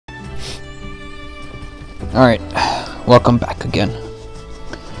Alright, welcome back again.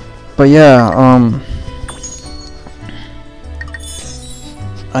 But yeah,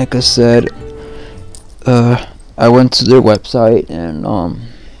 like I said, I went to their website and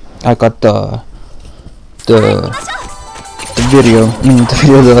I got the video,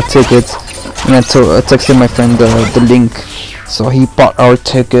 the tickets, and I texted my friend the link, so he bought our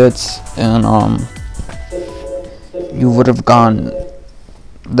tickets, and you would have gone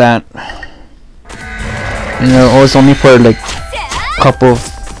that. You know, it was only for like a couple of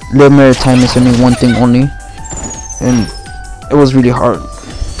limited time. It's only one thing only, and it was really hard.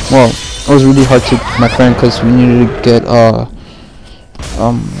 Well, it was really hard to my friend because we needed to get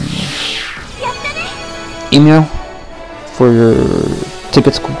email for your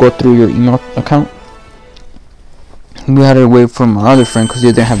tickets to go through your email account. We had to wait for my other friend because he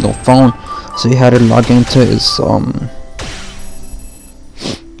didn't have no phone, so he had to log into his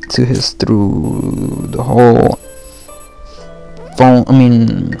through the whole phone. I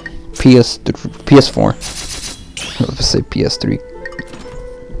mean PS4. Let's say PS3.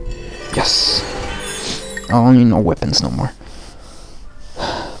 Yes. I don't need no weapons no more.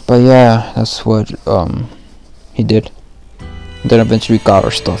 But yeah, that's what he did. Then eventually got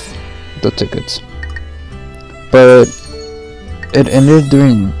our stuff, the tickets. But it ended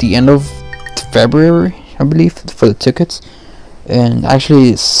during the end of February, I believe, for the tickets. And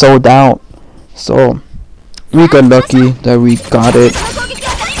actually sold out, so we got lucky that we got it.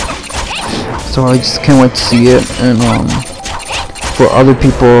 So I just can't wait to see it. And for other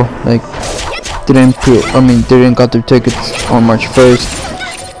people like didn't got their tickets on March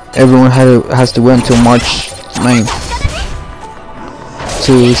 1st, everyone has to wait until March 9th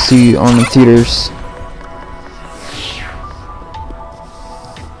to see on the theaters.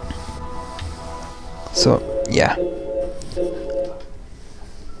 So yeah.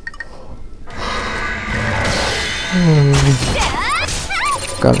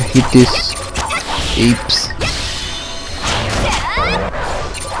 Gotta hit these apes.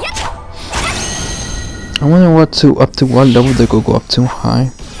 I wonder up to what level they go up to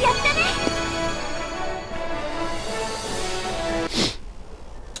high.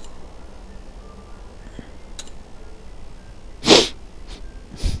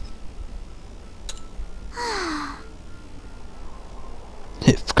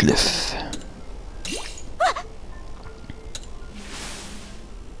 Cliff.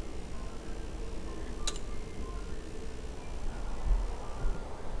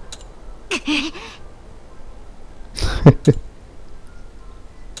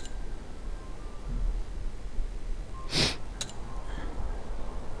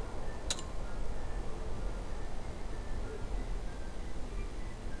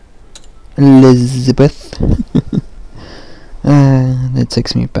 Elizabeth. That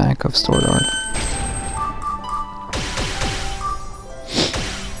takes me back of Sword Art.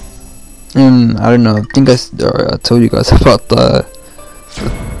 And I don't know, I think I told you guys about the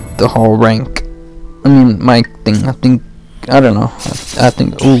whole rank. I mean, my thing. I don't know. I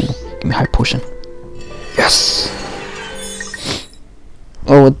think. Ooh, give me high potion. Yes.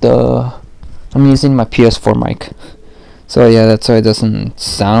 Oh, with I'm using my PS4 mic, so yeah, that's why it doesn't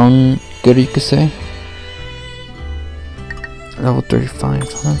sound good, you could say. Level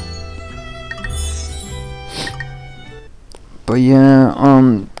 35, huh? But yeah,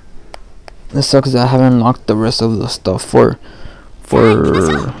 it sucks that I haven't unlocked the rest of the stuff for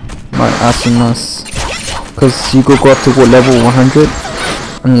my Asanas, because you could go up to level 100,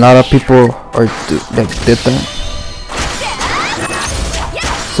 and a lot of people did that.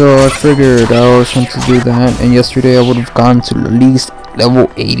 So I figured I was trying to do that, and yesterday I would have gone to at least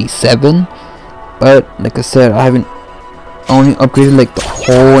level 87, but like I said, I haven't only upgraded like the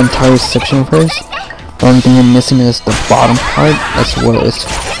whole entire section first. The only thing I'm missing is the bottom part. That's what is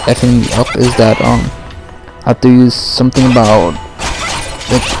effing me up, is that I have to use something about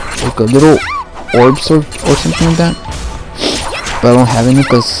like a little orbs or something like that, but I don't have any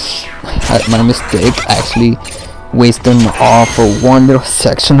because my mistake. I actually wasted them all for one little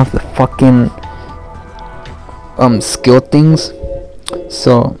section of the fucking skill things.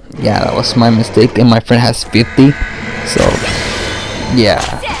 So yeah, that was my mistake, and my friend has 50. So yeah,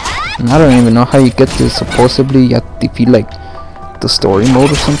 and I don't even know how you get this. Supposedly you have to defeat like the story mode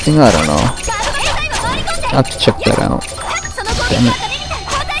or something. I don't know. I have to check that out. Damn it.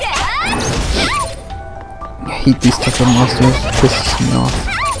 I hate these type of monsters. Pisses me off.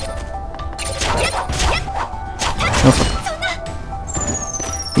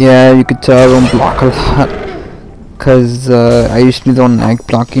 Yeah, you could tell I don't block a lot, cause I usually don't like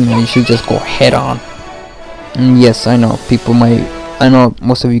blocking. I usually just go head on. And yes, I know people might I know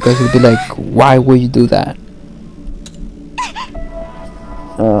most of you guys would be like, why would you do that?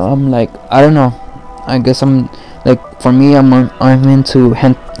 I'm like, I don't know. I guess I'm like, for me, I'm into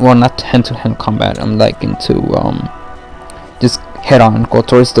not hand-to-hand combat. I'm like into just head on, go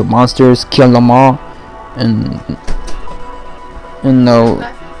towards the monsters, kill them all, and no,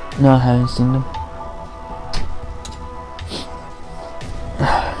 I haven't seen them.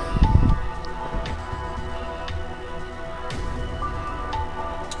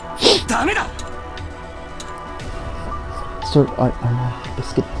 Sir, I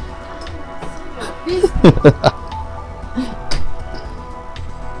biscuit.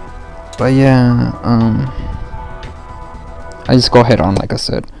 But yeah, I just go head on, like I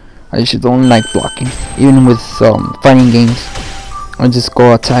said. I usually don't like blocking, even with fighting games. I just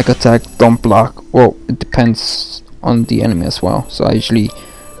go attack, don't block. Well, it depends on the enemy as well. So I usually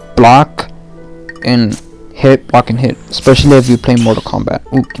block and hit, block and hit, especially if you play Mortal Kombat.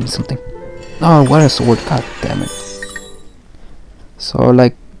 Ooh, give me something. Oh, what a sword! God damn it. So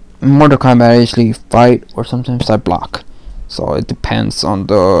like in Mortal Kombat, I usually fight or sometimes I block. So it depends on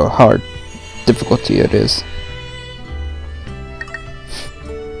the hard difficulty it is.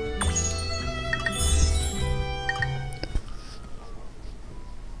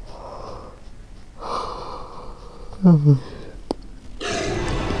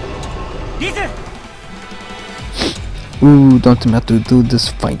 Ooh, don't have to do this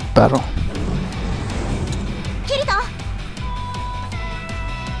fight battle.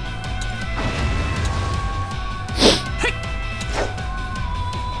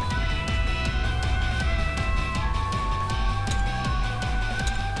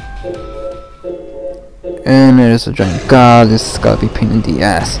 And it is a giant. God, this is gotta be a pain in the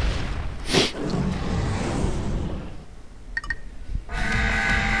ass.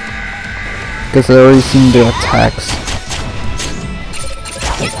 Because I already seen the attacks.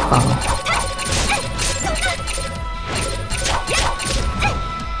 Wow.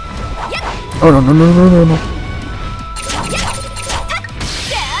 Oh no.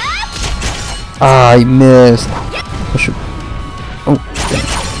 Ah, I missed. Oh shoot. Oh, damn.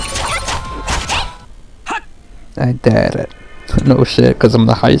 I did it. No shit, because I'm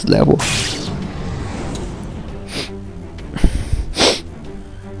the highest level.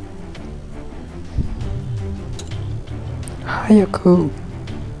 Hayako.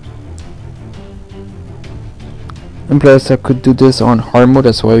 And plus I could do this on hard mode,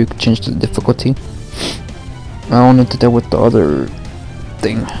 that's why we could change the difficulty. I only did that with the other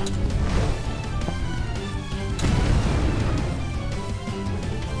thing.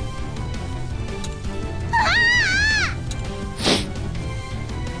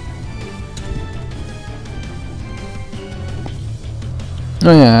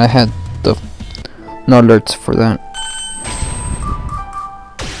 Oh yeah, I had the no alerts for that.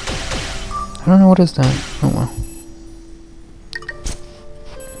 I don't know what is that. Oh well.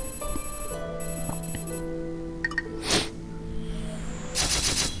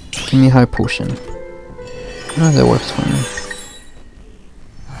 Give me high potion. Oh, that works for me.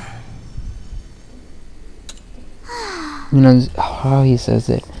 You know how he says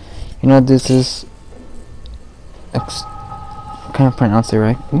it. You know this is can't pronounce it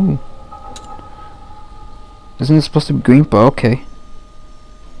right. Ooh. Isn't it supposed to be green? But okay.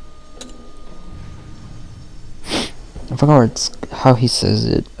 I forgot how he says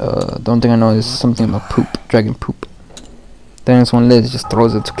it. The only thing I know is something about poop, dragon poop. Then this one Liz just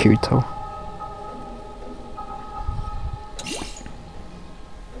throws it to Kirito.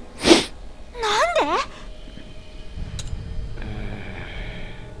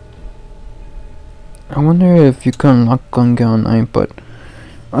 I wonder if you can unlock Gun 9, but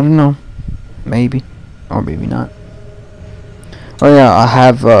I don't know. Maybe. Or maybe not. Oh yeah, I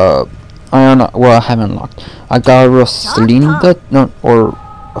have I haven't unlocked. I got Rosalinda, no, or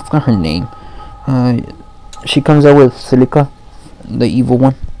I forgot her name. She comes out with Silica, the evil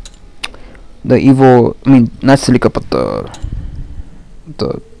one. The evil, I mean, not Silica, but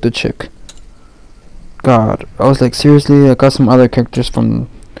the chick. God, I was like, seriously, I got some other characters from,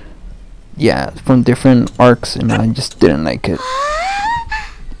 yeah, from different arcs, and I just didn't like it.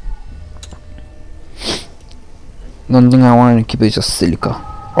 The only thing I wanted to keep is just Silica.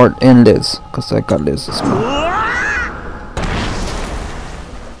 And Liz, because I got Liz as well.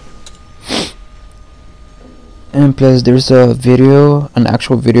 And plus there's a video, an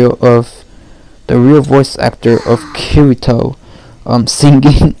actual video of the real voice actor of Kirito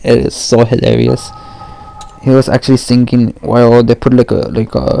singing. It is so hilarious. He was actually singing while they put like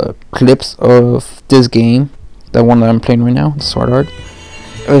a clips of this game, the one that I'm playing right now, Sword Art.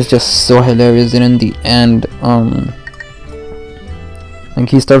 It was just so hilarious. And in the end, Like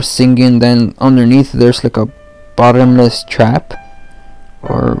he starts singing, then underneath there's like a bottomless trap,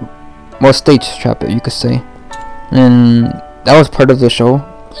 or well, stage trap you could say, and that was part of the show.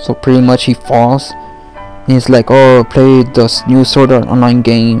 So pretty much he falls, and he's like, oh, play this new Sword Art Online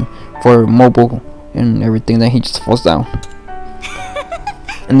game for mobile and everything. Then he just falls down.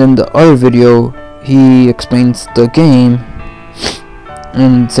 And then the other video, he explains the game,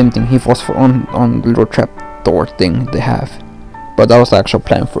 and same thing, he falls on the little trap door thing they have, but that was the actual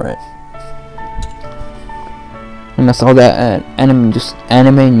plan for it. And I saw that at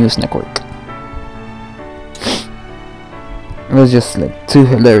Anime News Network. It was just like too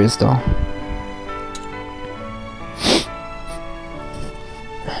hilarious though.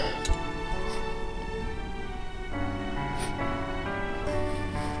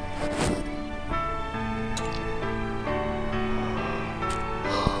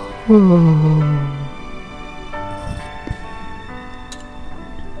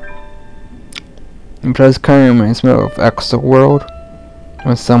 And plus, kind of reminds me of Exo World,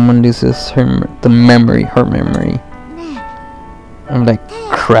 when someone loses her memory. I'm like,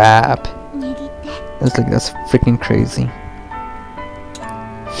 crap. It's like, that's freaking crazy.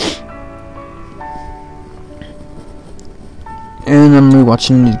 And I'm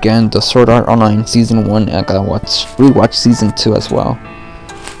rewatching it again, the Sword Art Online Season 1, and I gotta rewatch Season 2 as well.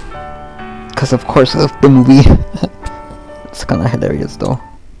 Because of course of the movie. It's kinda hilarious though.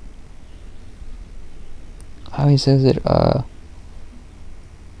 How he says it, oh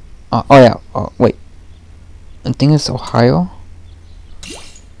yeah, wait. I think it's Ohio?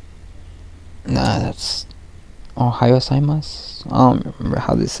 Nah, that's Ohio Saimas? I don't remember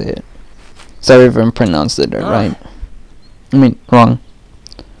how they say it. Sorry if I pronounced it right. I mean, wrong.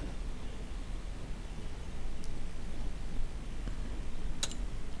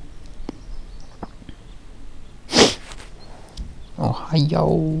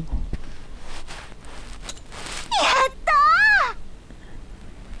 Ohio.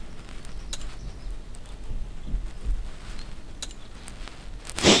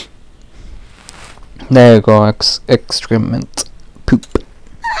 There you go, excrement. Poop.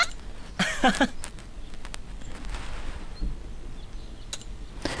 I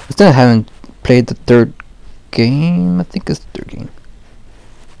still haven't played the third game. I think it's the third game.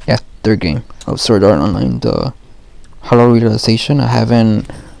 Yeah, third game of Sword Art Online, the Hollow Realization. I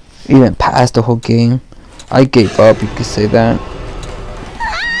haven't even passed the whole game. I gave up, you could say that.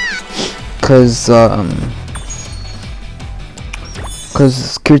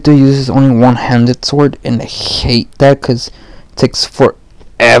 Cause Kirito uses only one-handed sword, and I hate that because it takes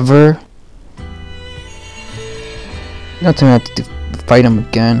forever. Not to have to fight him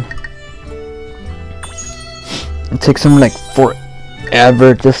again. It takes him like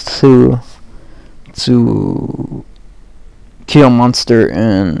forever just to kill a monster,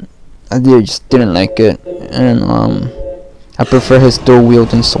 and I just didn't like it. And I prefer his dual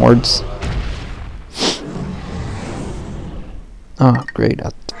wielding swords. Oh great, I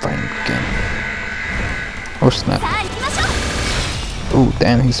have to fight him again. Oh snap. Oh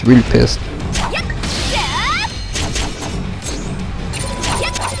damn, he's really pissed.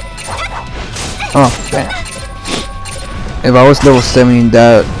 Oh damn. If I was level 70,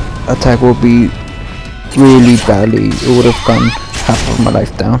 that attack would be really badly. It would have gone half of my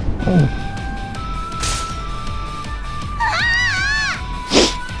life down. Oh.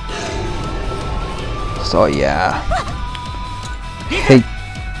 So yeah.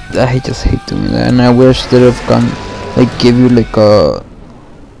 I just hate doing that, and I wish that have gone like give you like a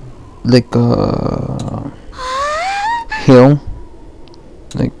heal,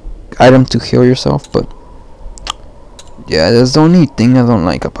 like item to heal yourself, but yeah, that's the only thing I don't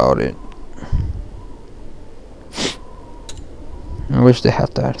like about it. I wish they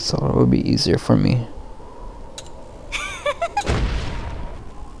had that, so it would be easier for me.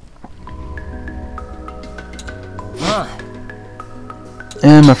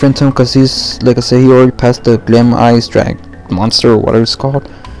 And my friend told him, because he's, like I said, he already passed the Glim Eyes Drag monster or whatever it's called.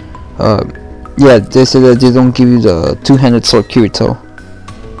 Yeah, they said that they don't give you the two-handed sword Kirito.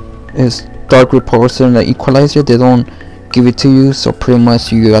 It's Dark Repulsor and the Equalizer, they don't give it to you, so pretty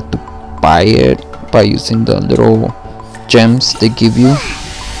much you got to buy it by using the little gems they give you.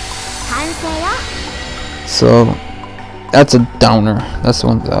 So that's a downer. That's the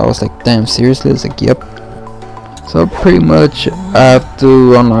one that I was like, damn, seriously? It's like, yep. So pretty much I have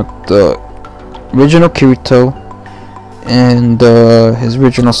to unlock the original Kirito and his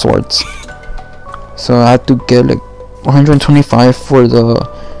original swords. So I have to get like 125 for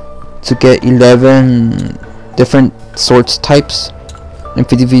to get 11 different swords types, and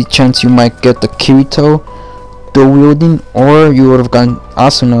 50% chance you might get the Kirito dual wielding, or you would have gotten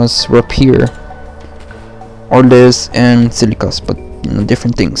Asuna's rapier, or Liz and Silica's, but you know,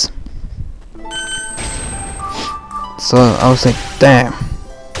 different things. So I was like, damn.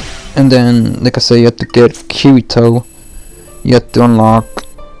 And then, like I said, you have to get Kirito, you have to unlock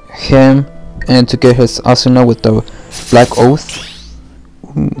him, and to get his Asuna with the Black Oath.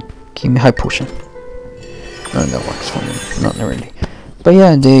 Ooh, give me high potion. No, that works for me. Not really. But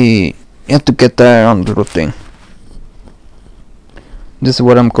yeah, you have to get that on little thing. This is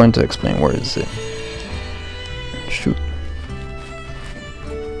what I'm going to explain. Where is it? Shoot.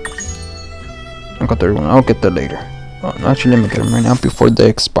 I got the other one. I'll get that later. Oh, actually, let me get them right now before they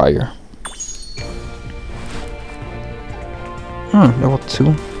expire. Level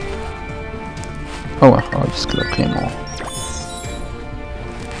 2. Oh well, I'll just claim all.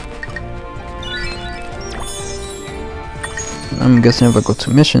 I'm guessing if I go to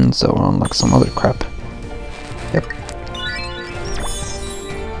missions, I'll unlock some other crap. Yep.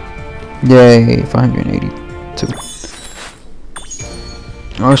 Yay, 582.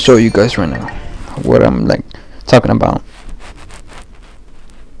 I'll show you guys right now what I'm like talking about.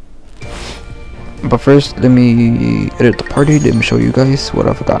 But first, let me edit the party. Let me show you guys what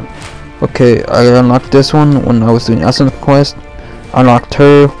I've got. Okay, I unlocked this one when I was doing Asuna quest. I unlocked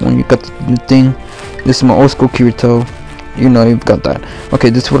her when you got the new thing. This is my old school Kirito. You know you've got that. Okay,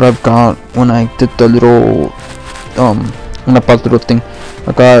 this is what I've got when I did the little when I bought the little thing.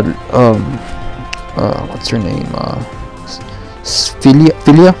 I got what's her name?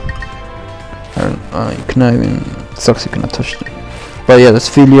 Philia. I don't you cannot even, sucks you cannot touch it. But yeah, that's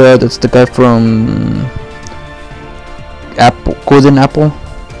Philia. That's the guy from Golden Apple.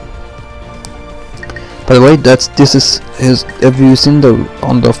 By the way, this is his. Have you seen the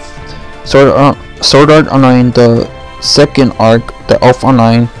Sword Art Online, the second arc, the Elf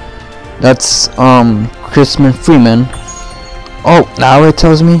Online? That's Crispin Freeman. Oh, now it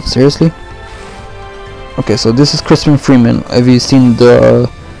tells me, seriously. Okay, so this is Crispin Freeman. Have you seen the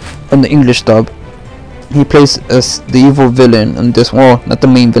in the English dub? He plays as the evil villain in this. Well, not the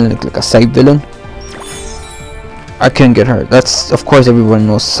main villain, like a side villain. I can't get her. That's, of course, everyone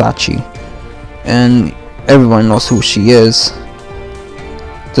knows Sachi, and everyone knows who she is.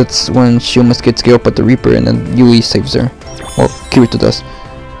 That's when she almost gets killed by the Reaper, and then Yui saves her. Well, Kirito does.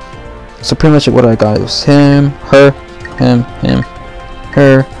 So pretty much what I got was him, her, him,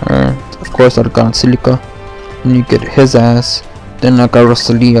 her. Of course, I got Silica. And you get his ass. Then I got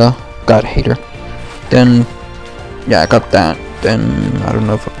Rosalia. God, hate her. Then, yeah, I got that. Then I don't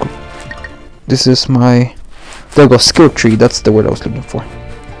know if I could. This is my. There goes skill tree. That's the word I was looking for.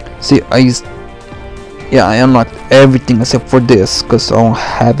 See, I unlocked everything except for this, because I don't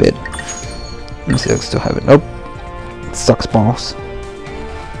have it. Let me see if I still have it. Nope. It sucks balls.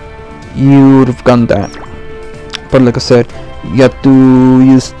 You would have gotten that. But like I said, you have to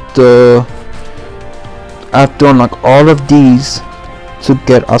use the. I have to unlock all of these to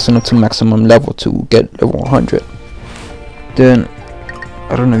get Asuna to maximum level, to get level 100. Then,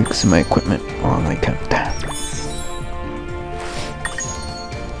 I don't know if you can see my equipment. Oh no, you can't. Damn.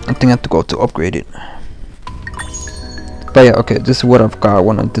 I think I have to go to upgrade it. But yeah, okay, this is what I've got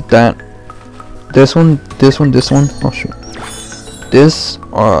when I did that. This one. Oh shoot. This,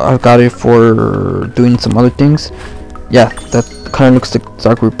 I got it for doing some other things. Yeah, that kind of looks like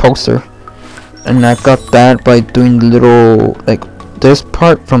Dark Repulsor. And I got that by doing the little, like, this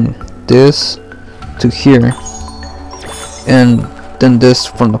part from this to here. And then this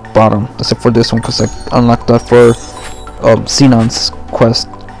from the bottom, except for this one, because I unlocked that for Xenon's quest.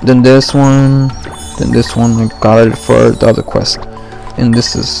 Then this one, I got it for the other quest. And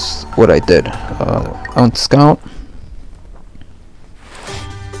this is what I did. I went to scout.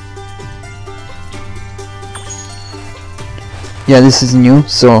 Yeah, this is new,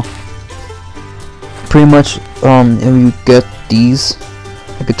 so pretty much if you get these,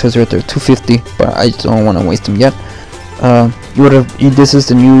 like it tells right there, 250, but I don't want to waste them yet. You would have. This is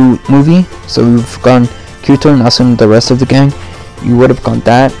the new movie, so we've gone Kirito and Asuna, the rest of the gang. You would have got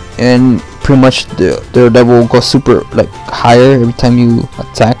that, and pretty much their level will go super like higher every time you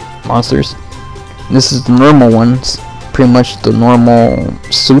attack monsters. This is the normal ones, pretty much the normal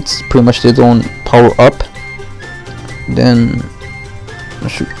suits. Pretty much they don't power up. Then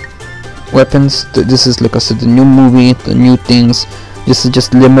shoot, weapons. This is, like I said, the new movie, the new things. This is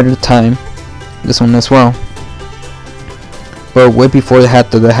just limited time. This one as well. But way before they had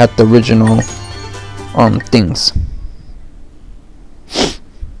the original things.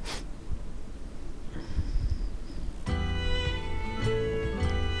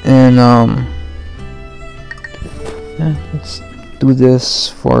 And yeah, let's do this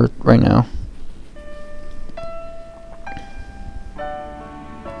for right now.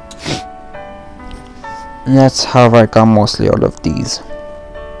 And that's how I got mostly all of these.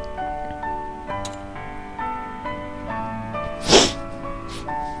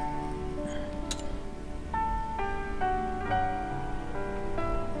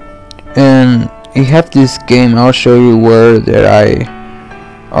 And you have this game, I'll show you where that I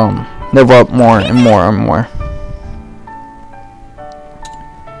level up more and more and more.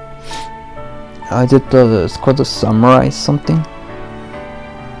 I did it's called the samurai something.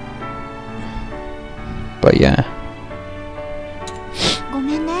 But yeah.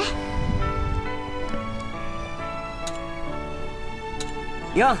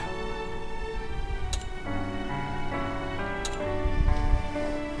 Yeah.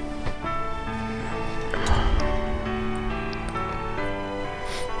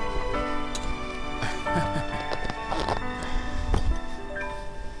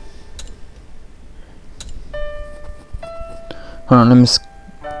 Hold on, let me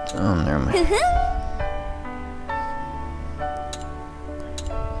oh, never mind.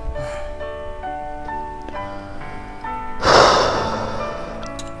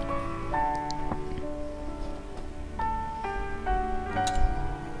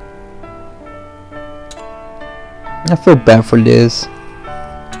 I feel bad for Liz.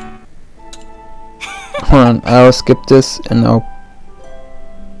 Hold on, I'll skip this and I'll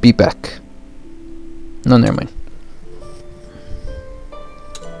be back. No, never mind.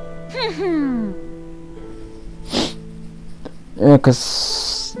 Yeah,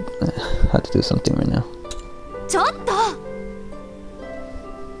 cause I have to do something right now.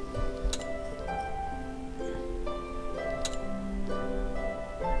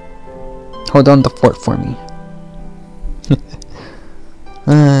 Hold on the fort for me.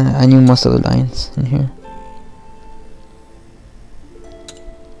 I knew most of the lines in here.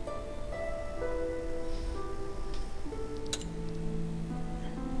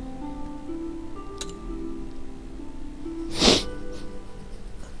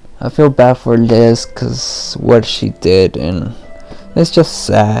 I feel bad for Liz cause what she did, and it's just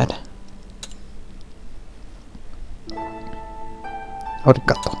sad.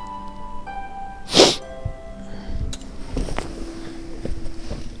 Arigato.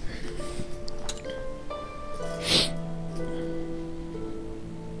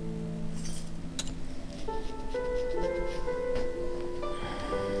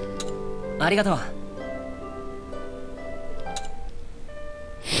 Arigato.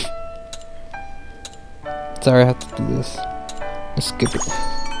 Sorry, I have to do this. Let's skip it.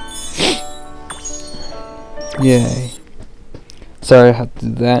 Yay. Sorry, I had to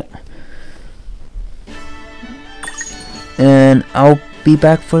do that. And I'll be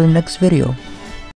back for the next video.